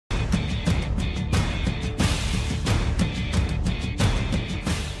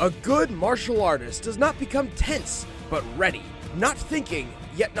A good martial artist does not become tense, but ready. Not thinking,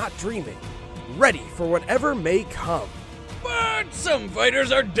 yet not dreaming. Ready for whatever may come. But some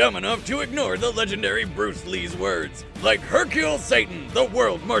fighters are dumb enough to ignore the legendary Bruce Lee's words, like Hercule Satan, the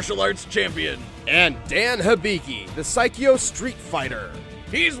world martial arts champion. And Dan Hibiki, the Psycho street fighter.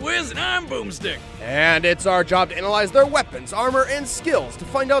 He's Wiz and I'm Boomstick. And it's our job to analyze their weapons, armor, and skills to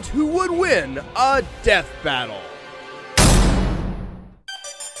find out who would win a death battle.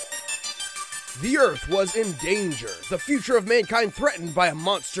 The Earth was in danger, the future of mankind threatened by a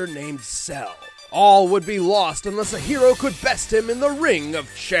monster named Cell. All would be lost unless a hero could best him in the ring of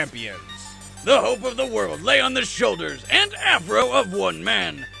champions. The hope of the world lay on the shoulders and afro of one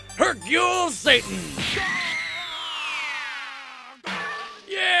man, Hercule Satan.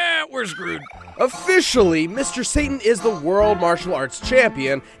 Yeah, we're screwed. Officially, Mr. Satan is the world martial arts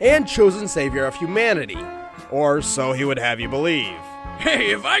champion and chosen savior of humanity. Or so he would have you believe.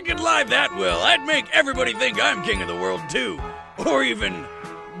 Hey, if I could lie that well, I'd make everybody think I'm king of the world too. Or even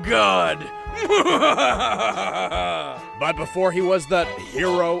God. But before he was the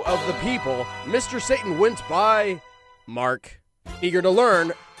hero of the people, Mr. Satan went by Mark. Eager to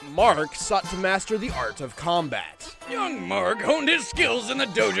learn, Mark sought to master the art of combat. Young Mark honed his skills in the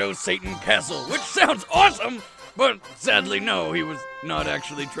dojo Satan Castle, which sounds awesome, but sadly no, he was not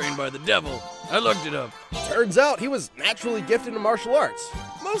actually trained by the devil. I looked it up. Turns out he was naturally gifted in martial arts,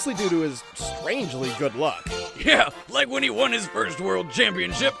 mostly due to his strangely good luck. Yeah, like when he won his first world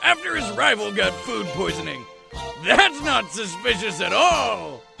championship after his rival got food poisoning. That's not suspicious at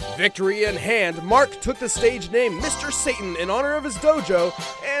all! Victory in hand, Mark took the stage name Mr. Satan in honor of his dojo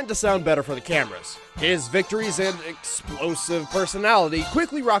and to sound better for the cameras. His victories and explosive personality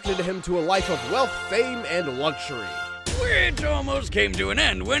quickly rocketed him to a life of wealth, fame, and luxury. Which almost came to an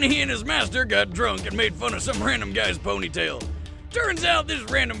end when he and his master got drunk and made fun of some random guy's ponytail. Turns out this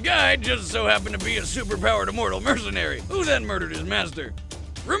random guy just so happened to be a superpowered immortal mercenary, who then murdered his master.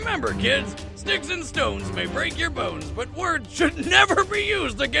 Remember, kids, sticks and stones may break your bones, but words should never be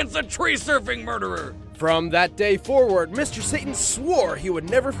used against a tree-surfing murderer. From that day forward, Mr. Satan swore he would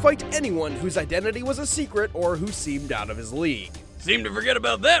never fight anyone whose identity was a secret or who seemed out of his league. Seemed to forget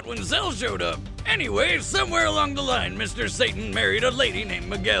about that when Cell showed up. Anyway, somewhere along the line, Mr. Satan married a lady named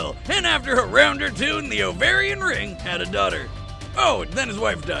Miguel, and after a round or two in the ovarian ring, had a daughter. Oh, and then his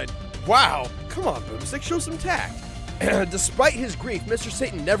wife died. Wow, come on, Boomstick, show some tact. Despite his grief, Mr.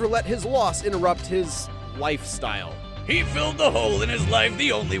 Satan never let his loss interrupt his lifestyle. He filled the hole in his life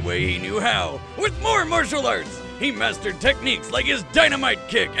the only way he knew how, with more martial arts. He mastered techniques like his dynamite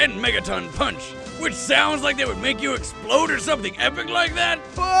kick and megaton punch, which sounds like they would make you explode or something epic like that.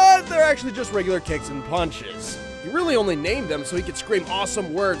 But they're actually just regular kicks and punches. He really only named them so he could scream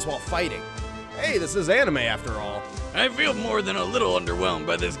awesome words while fighting. Hey, this is anime after all. I feel more than a little underwhelmed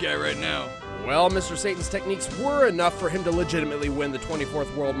by this guy right now. Well, Mr. Satan's techniques were enough for him to legitimately win the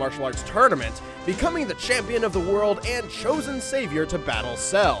 24th World Martial Arts Tournament, becoming the champion of the world and chosen savior to battle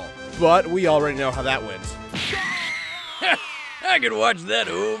Cell. But we already know how that went. I could watch that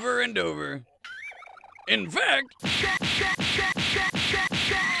over and over. In fact...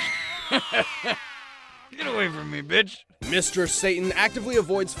 Get away from me, bitch. Mr. Satan actively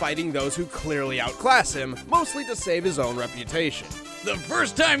avoids fighting those who clearly outclass him, mostly to save his own reputation. The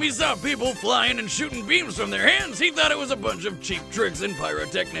first time he saw people flying and shooting beams from their hands, he thought it was a bunch of cheap tricks and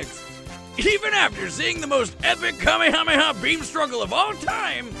pyrotechnics. Even after seeing the most epic Kamehameha beam struggle of all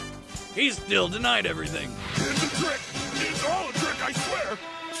time, he still denied everything. It's a trick! It's all a trick, I swear!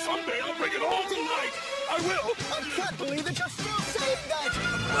 Someday I'll bring it all to light! I will! I can't believe that you're still saying that!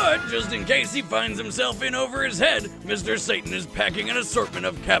 But just in case he finds himself in over his head, Mr. Satan is packing an assortment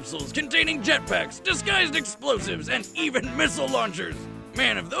of capsules containing jetpacks, disguised explosives, and even missile launchers.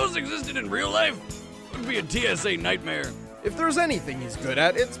 Man, if those existed in real life, it would be a TSA nightmare. If there's anything he's good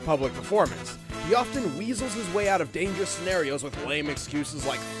at, it's public performance. He often weasels his way out of dangerous scenarios with lame excuses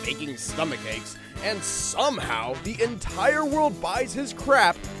like faking stomach aches, and somehow the entire world buys his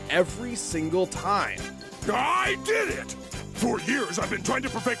crap every single time. I did it! For years, I've been trying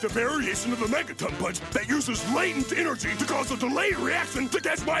to perfect a variation of the Megaton Punch that uses latent energy to cause a delayed reaction to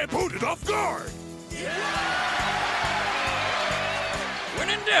catch my opponent off guard! When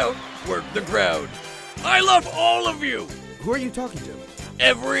in doubt, work the crowd. I love all of you! Who are you talking to?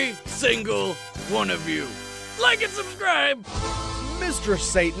 Every single one of you. Like and subscribe! Mr.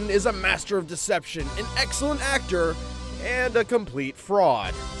 Satan is a master of deception, an excellent actor, and a complete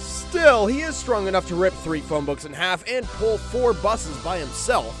fraud. Still, he is strong enough to rip 3 phone books in half and pull 4 buses by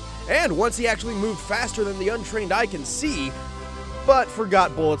himself, and once he actually moved faster than the untrained eye can see, but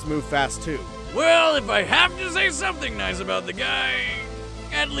forgot bullets move fast too. Well, if I have to say something nice about the guy,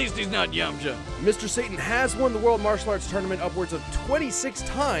 At least he's not Yamcha. Mr. Satan has won the World Martial Arts Tournament upwards of 26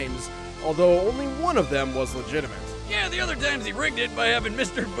 times, although only one of them was legitimate. Yeah, the other times he rigged it by having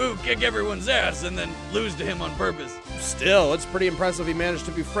Mr. Boo kick everyone's ass and then lose to him on purpose. Still, it's pretty impressive he managed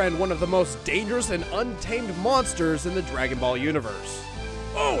to befriend one of the most dangerous and untamed monsters in the Dragon Ball universe.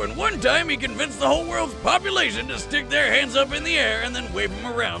 Oh, and one time he convinced the whole world's population to stick their hands up in the air and then wave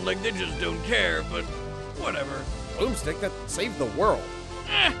them around like they just don't care, but whatever. Boomstick that saved the world.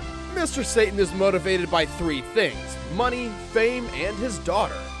 Eh. Mr. Satan is motivated by three things: money, fame, and his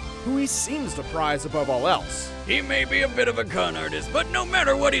daughter, who he seems to prize above all else. He may be a bit of a con artist, but no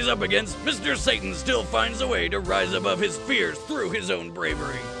matter what he's up against, Mr. Satan still finds a way to rise above his fears through his own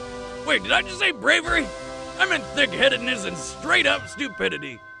bravery. Wait, did I just say bravery? I meant thick-headedness and straight-up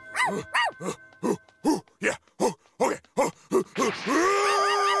stupidity. Yeah. Okay.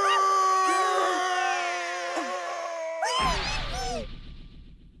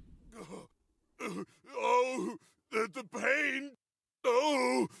 Oh, the pain.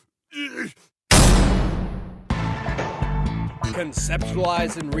 Oh.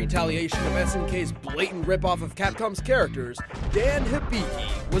 Conceptualized in retaliation of SNK's blatant ripoff of Capcom's characters, Dan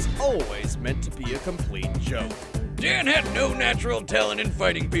Hibiki was always meant to be a complete joke. Dan had no natural talent in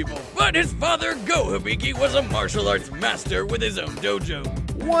fighting people, but his father, Go Hibiki, was a martial arts master with his own dojo.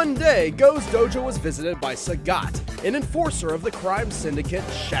 One day, Go's dojo was visited by Sagat, an enforcer of the crime syndicate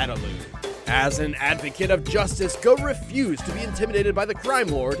Shadaloo. As an advocate of justice, Go refused to be intimidated by the crime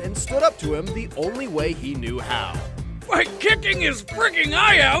lord and stood up to him the only way he knew how. By kicking his freaking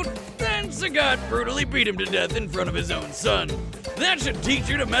eye out, then Sagat brutally beat him to death in front of his own son. That should teach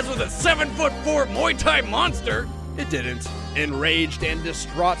you to mess with a 7'4" Muay Thai monster. It didn't. Enraged and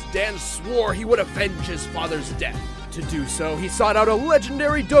distraught, Dan swore he would avenge his father's death. To do so, he sought out a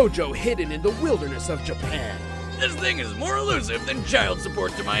legendary dojo hidden in the wilderness of Japan. This thing is more elusive than child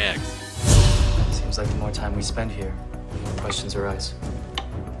support to my ex. Seems like the more time we spend here, the more questions arise.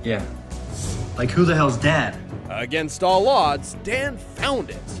 Yeah. Like, who the hell's Dad? Against all odds, Dan found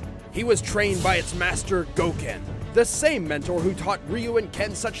it. He was trained by its master, Goken, the same mentor who taught Ryu and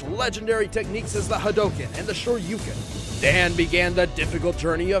Ken such legendary techniques as the Hadoken and the Shoryuken. Dan began the difficult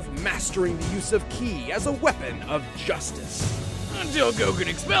journey of mastering the use of ki as a weapon of justice. Until Goken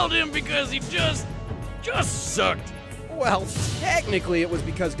expelled him because he just sucked. Well, technically it was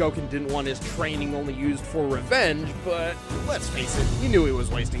because Goken didn't want his training only used for revenge, but let's face it, he knew he was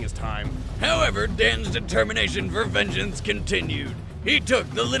wasting his time. However, Dan's determination for vengeance continued. He took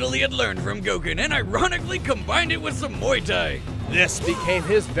the little he had learned from Goken and ironically combined it with some Muay Thai. This became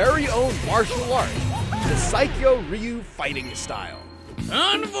his very own martial art, the Saikyo Ryu fighting style.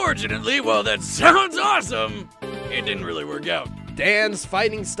 Unfortunately, while that sounds awesome, it didn't really work out. Dan's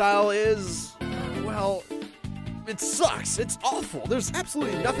fighting style is, well, it sucks. It's awful. There's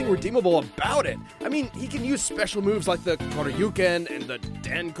absolutely nothing redeemable about it. I mean, he can use special moves like the Koryuken and the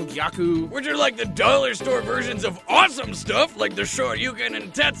Den Kugyaku, Which are like the dollar store versions of awesome stuff like the Shoryuken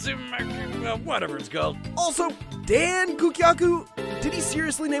and Tatsumaki, whatever it's called. Also, Dan Kugyaku, did he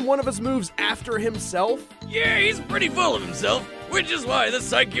seriously name one of his moves after himself? Yeah, he's pretty full of himself, which is why the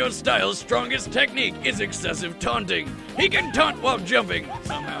Saikyo style's strongest technique is excessive taunting. He can taunt while jumping,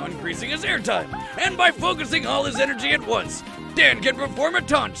 somehow increasing his airtime, and by focusing all his energy at once, Dan can perform a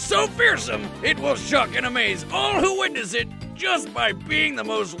taunt so fearsome it will shock and amaze all who witness it just by being the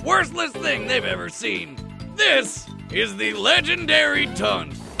most worthless thing they've ever seen. This is the legendary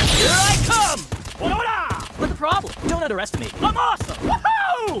taunt. Here I come! Hola! What's the problem? Don't underestimate me. I'm awesome!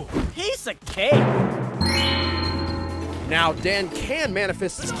 Woohoo! Piece of cake! Now, Dan can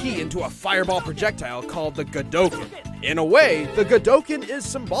manifest his ki into a fireball projectile called the Godoken. In a way, the Godoken is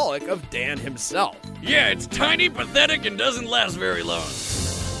symbolic of Dan himself. Yeah, it's tiny, pathetic, and doesn't last very long.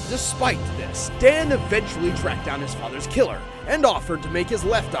 Despite this, Dan eventually tracked down his father's killer and offered to make his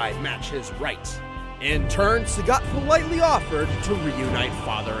left eye match his right. In turn, Sagat politely offered to reunite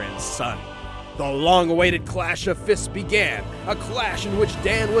father and son. The long-awaited clash of fists began, a clash in which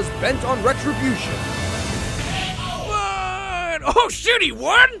Dan was bent on retribution. Oh shoot, he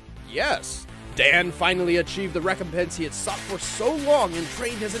won? Yes, Dan finally achieved the recompense he had sought for so long and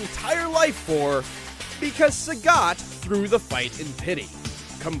trained his entire life for, because Sagat threw the fight in pity.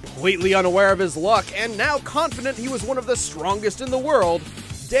 Completely unaware of his luck and now confident he was one of the strongest in the world,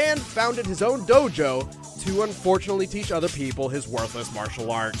 Dan founded his own dojo to unfortunately teach other people his worthless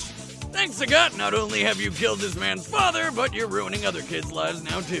martial arts. Thanks, Sagat. Not only have you killed this man's father, but you're ruining other kids' lives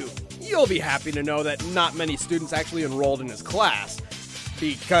now too. You'll be happy to know that not many students actually enrolled in his class,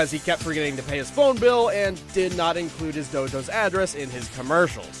 because he kept forgetting to pay his phone bill and did not include his dojo's address in his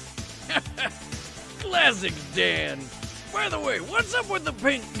commercials. Classic Dan. By the way, what's up with the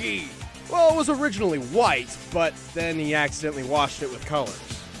pink gi? Well, it was originally white, but then he accidentally washed it with colors.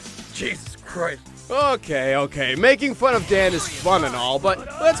 Jesus Christ. Okay, making fun of Dan is fun and all, but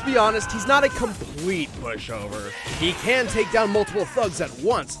let's be honest, he's not a complete pushover. He can take down multiple thugs at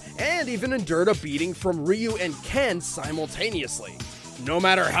once, and even endured a beating from Ryu and Ken simultaneously. No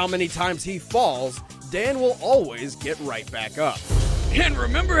matter how many times he falls, Dan will always get right back up. And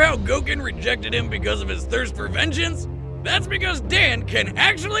remember how Goken rejected him because of his thirst for vengeance? That's because Dan can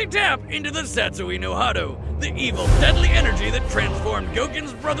actually tap into the Satsui no Hado, the evil, deadly energy that transformed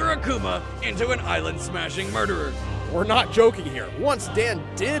Goken's brother Akuma into an island-smashing murderer. We're not joking here. Once Dan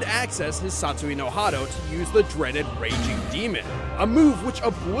did access his Satsui no Hado to use the dreaded Raging Demon, a move which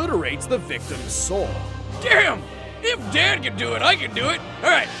obliterates the victim's soul. Damn! If Dan can do it, I can do it!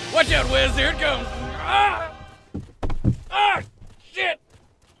 Alright, watch out, Wes, here it comes! Ah! Ah! Shit!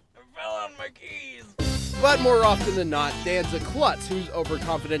 I fell on my keys! But more often than not, Dan's a klutz whose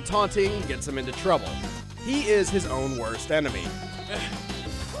overconfident taunting gets him into trouble. He is his own worst enemy.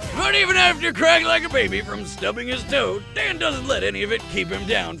 But even after crying like a baby from stubbing his toe, Dan doesn't let any of it keep him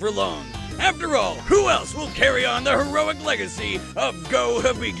down for long. After all, who else will carry on the heroic legacy of Go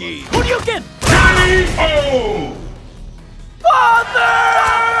Hibiki? Hadouken! Oh! For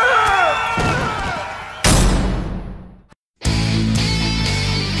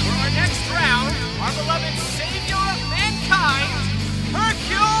our next round, our beloved savior of mankind,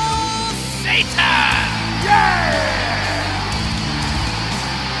 Hercule Satan!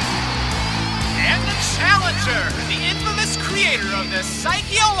 And the challenger, the infamous creator of the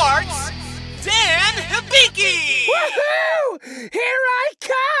Psycho Arts, Dan Hibiki! Woohoo! Here I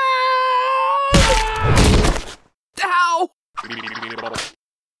come! Ow!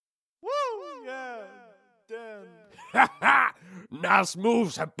 Ha ha! Nice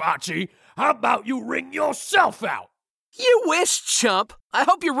moves, Hibachi. How about you ring yourself out? You wish, chump. I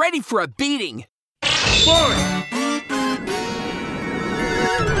hope you're ready for a beating.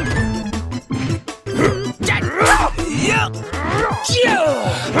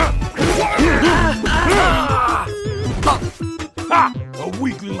 Ha! A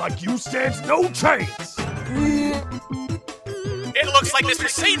weakling like you stands no chance. It looks like Mr.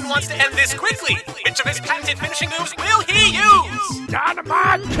 Satan wants to end this quickly. Which of his patented finishing moves will he use?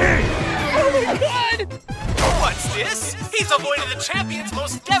 Dynamite King! Oh my god! What's this? He's avoided the champion's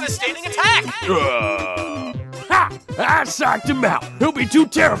most devastating attack! Ha! I psyched him out. He'll be too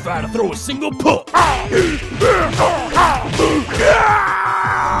terrified to throw a single pull.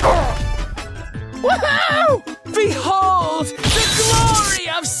 Woohoo! Behold the glory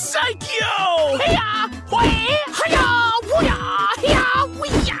of Psycho!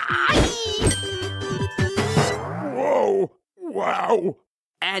 Whoa! Wow!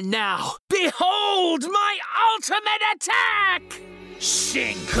 And now, behold my ultimate attack!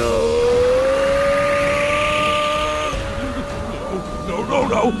 Shinku!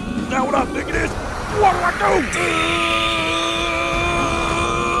 No! Is that what I think it is? What do I do?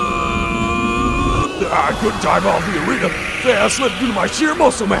 I couldn't dive off the arena. I slipped due to my sheer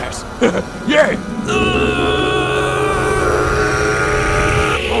muscle mass. Yeah!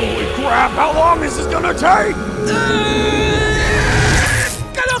 Holy crap, how long is this gonna take?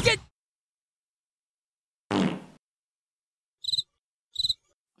 Hadouken!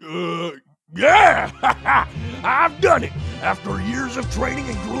 Yeah! I've done it! After years of training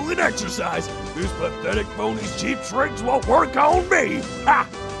and grueling exercise, this pathetic pony's cheap tricks won't work on me! Ha!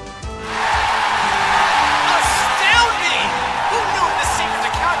 Astounding! Who knew the secret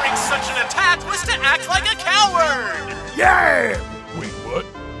to countering such an attack was to act like a coward? Yeah! Wait, what?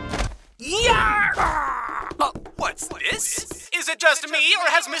 What's this? Is it just me, or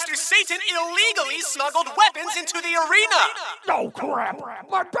has Mr. Satan illegally smuggled weapons into the arena? Oh crap!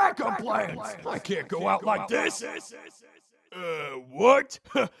 My backup plans! I can't go out like this! What?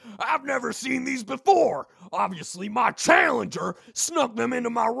 I've never seen these before! Obviously, my challenger snuck them into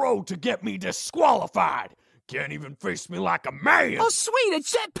my road to get me disqualified! Can't even face me like a man! Oh, sweet, a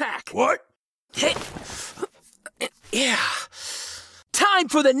jetpack! What? Yeah. Time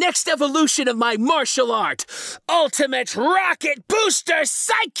for the next evolution of my martial art! Ultimate Rocket Booster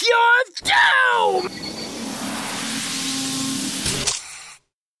Psycho of Doom!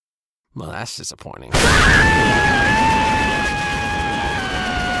 Well, that's disappointing.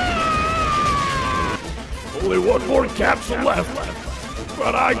 Only one more capsule left,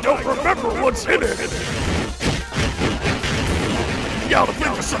 but I don't remember what's in it. Gotta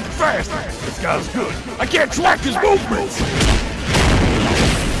think of something fast. This guy's good. I can't track his movements.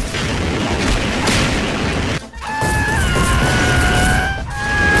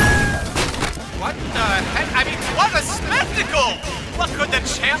 What the heck? I mean, what a spectacle! What could the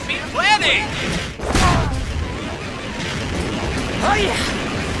champ be planning? Oh yeah!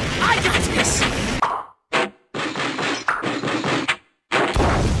 I got this!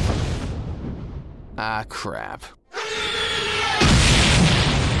 Ah, crap.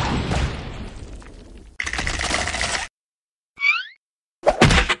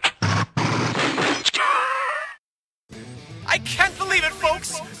 I can't believe it,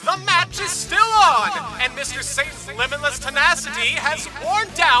 folks! The match is still on! And Mr. Satan's limitless tenacity has worn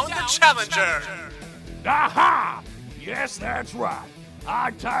down the challenger! Aha! Yes, that's right.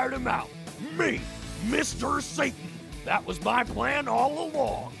 I tired him out. Me, Mr. Satan. That was my plan all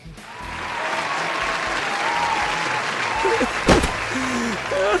along.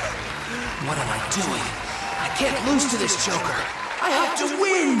 What am I doing? I can't lose to this Joker. I have to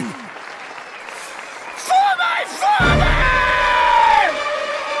win! For my father!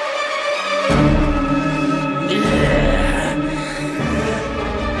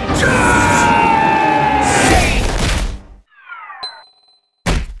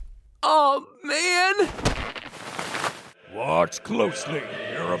 Oh, man! Watch closely.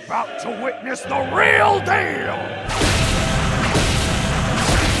 You're about to witness the real deal.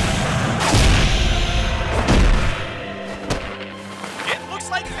 It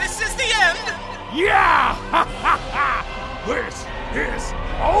looks like this is the end! Yeah! Ha ha ha! This is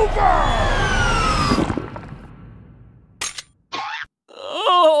over!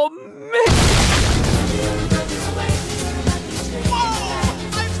 Oh, man!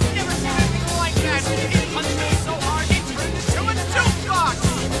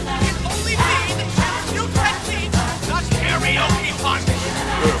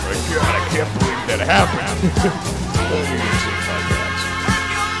 Happened.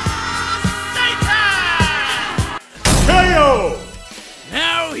 KO!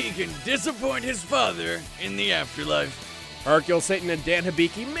 Now he can disappoint his father in the afterlife. Hercule Satan and Dan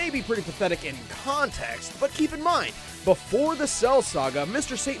Hibiki may be pretty pathetic in context, but keep in mind, before the Cell Saga,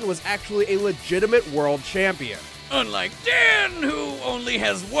 Mr. Satan was actually a legitimate world champion. Unlike Dan, who only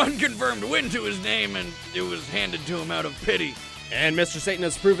has one confirmed win to his name and it was handed to him out of pity. And Mr. Satan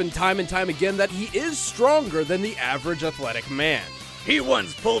has proven time and time again that he is stronger than the average athletic man. He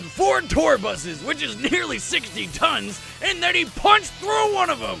once pulled 4 tour buses, which is nearly 60 tons, and then he punched through one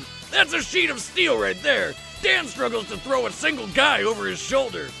of them! That's a sheet of steel right there. Dan struggles to throw a single guy over his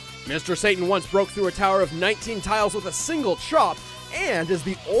shoulder. Mr. Satan once broke through a tower of 19 tiles with a single chop, and is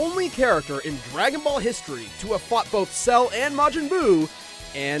the only character in Dragon Ball history to have fought both Cell and Majin Buu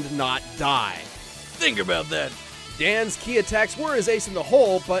and not die. Think about that. Dan's key attacks were his ace in the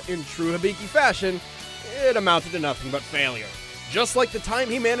hole, but in true Hibiki fashion, it amounted to nothing but failure. Just like the time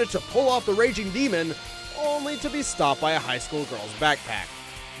he managed to pull off the Raging Demon, only to be stopped by a high school girl's backpack.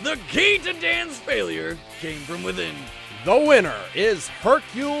 The key to Dan's failure came from within. The winner is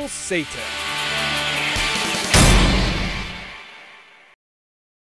Hercule Satan.